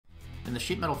In the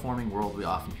sheet metal forming world, we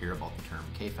often hear about the term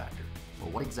KFactor.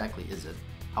 Well, what exactly is it?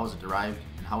 How is it derived?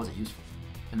 And how is it useful?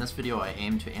 In this video, I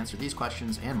aim to answer these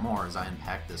questions and more as I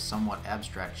unpack this somewhat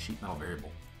abstract sheet metal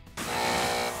variable.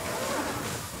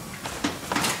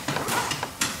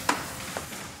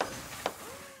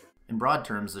 In broad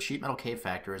terms, the sheet metal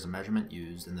KFactor is a measurement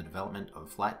used in the development of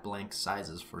flat blank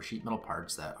sizes for sheet metal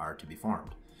parts that are to be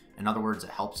formed. In other words, it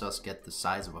helps us get the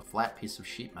size of a flat piece of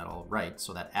sheet metal right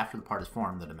so that after the part is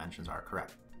formed, the dimensions are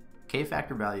correct.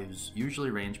 KFactor values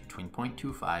usually range between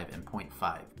 0.25 and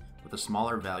 0.5, with a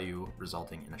smaller value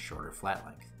resulting in a shorter flat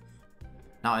length.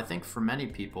 Now, I think for many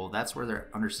people, that's where their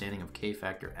understanding of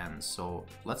KFactor ends, so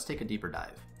let's take a deeper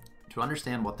dive. To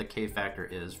understand what the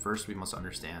KFactor is, first we must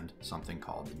understand something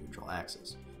called the neutral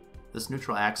axis. This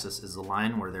neutral axis is the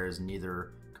line where there is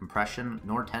neither compression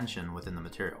nor tension within the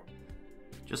material.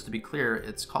 Just to be clear,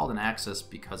 it's called an axis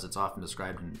because it's often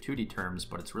described in 2D terms,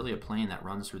 but it's really a plane that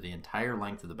runs through the entire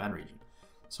length of the bend region.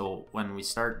 So when we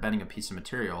start bending a piece of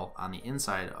material, on the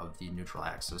inside of the neutral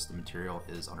axis, the material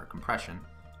is under compression,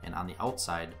 and on the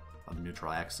outside of the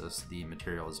neutral axis, the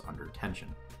material is under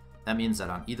tension. That means that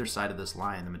on either side of this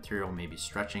line, the material may be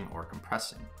stretching or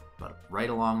compressing, but right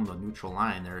along the neutral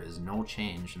line, there is no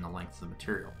change in the length of the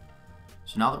material.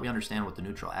 So now that we understand what the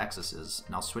neutral axis is,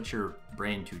 now switch your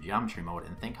brain to geometry mode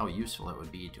and think how useful it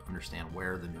would be to understand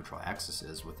where the neutral axis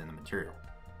is within the material.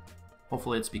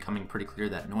 Hopefully it's becoming pretty clear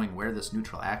that knowing where this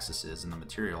neutral axis is in the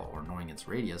material or knowing its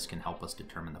radius can help us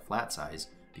determine the flat size,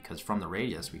 because from the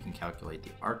radius we can calculate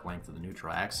the arc length of the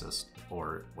neutral axis,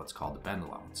 or what's called the bend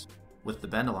allowance. With the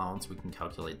bend allowance, we can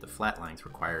calculate the flat length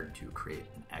required to create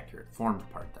an accurate formed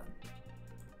part then.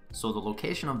 So the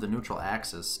location of the neutral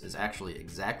axis is actually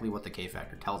exactly what the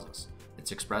KFactor tells us.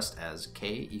 It's expressed as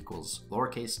K equals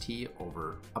lowercase t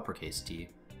over uppercase t,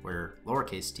 where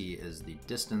lowercase t is the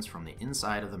distance from the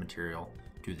inside of the material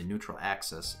to the neutral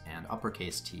axis and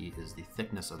uppercase t is the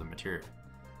thickness of the material.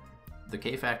 The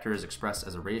KFactor is expressed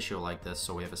as a ratio like this,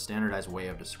 so we have a standardized way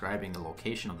of describing the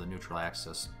location of the neutral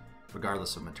axis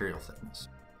regardless of material thickness.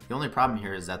 The only problem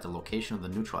here is that the location of the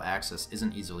neutral axis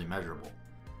isn't easily measurable.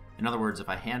 In other words, if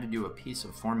I handed you a piece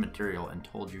of formed material and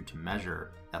told you to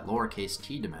measure that lowercase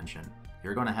t dimension,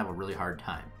 you're going to have a really hard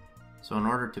time. So in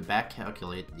order to back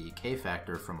calculate the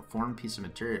KFactor from a formed piece of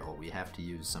material, we have to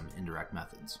use some indirect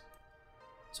methods.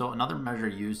 So another measure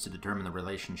used to determine the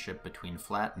relationship between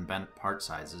flat and bent part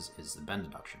sizes is the bend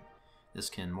deduction.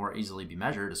 This can more easily be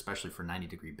measured, especially for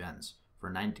 90-degree bends. For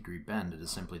a 90-degree bend, it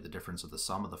is simply the difference of the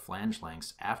sum of the flange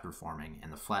lengths after forming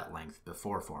and the flat length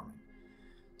before forming.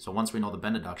 So once we know the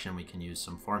bend deduction, we can use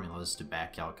some formulas to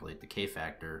back calculate the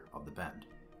KFactor of the bend.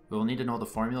 We will need to know the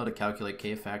formula to calculate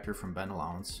KFactor from bend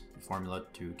allowance, the formula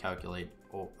to calculate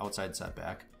outside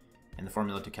setback, and the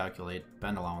formula to calculate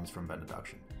bend allowance from bend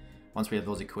deduction. Once we have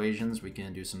those equations, we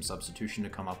can do some substitution to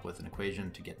come up with an equation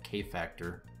to get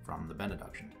KFactor from the bend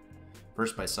deduction.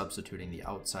 First by substituting the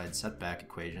outside setback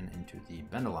equation into the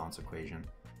bend allowance equation,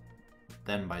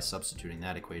 then by substituting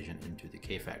that equation into the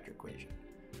KFactor equation.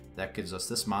 That gives us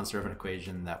this monster of an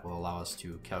equation that will allow us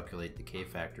to calculate the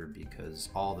KFactor because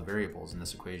all the variables in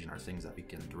this equation are things that we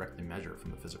can directly measure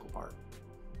from the physical part.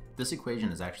 This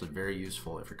equation is actually very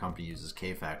useful if your company uses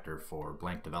KFactor for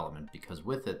blank development, because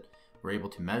with it, we're able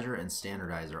to measure and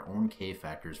standardize our own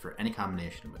KFactors for any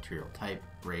combination of material type,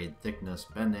 grade, thickness,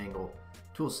 bend angle,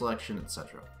 tool selection,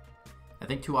 etc. I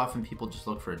think too often people just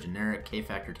look for a generic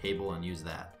KFactor table and use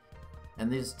that. And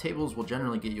these tables will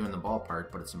generally get you in the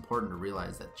ballpark, but it's important to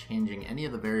realize that changing any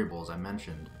of the variables I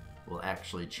mentioned will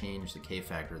actually change the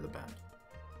KFactor of the bend.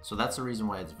 So that's the reason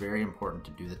why it's very important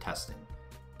to do the testing.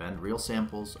 Bend real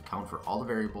samples, account for all the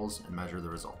variables, and measure the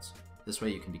results. This way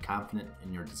you can be confident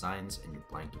in your designs and your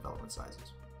blank development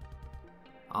sizes.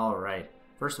 Alright,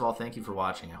 first of all, thank you for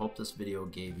watching. I hope this video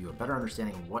gave you a better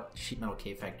understanding of what sheet metal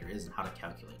KFactor is and how to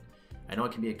calculate. I know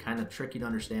it can be kind of tricky to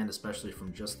understand, especially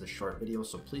from just this short video,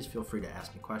 so please feel free to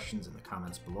ask me questions in the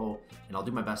comments below, and I'll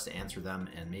do my best to answer them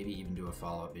and maybe even do a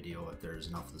follow-up video if there's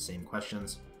enough of the same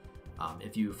questions.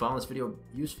 If you found this video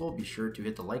useful, be sure to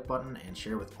hit the like button and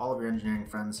share with all of your engineering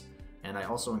friends. And I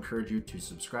also encourage you to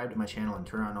subscribe to my channel and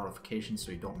turn on notifications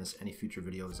so you don't miss any future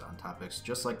videos on topics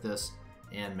just like this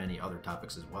and many other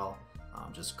topics as well.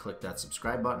 Just click that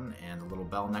subscribe button and the little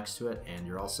bell next to it and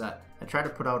you're all set. I try to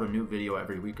put out a new video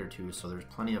every week or two, so there's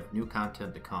plenty of new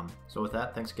content to come. So with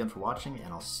that, thanks again for watching,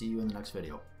 and I'll see you in the next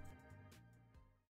video.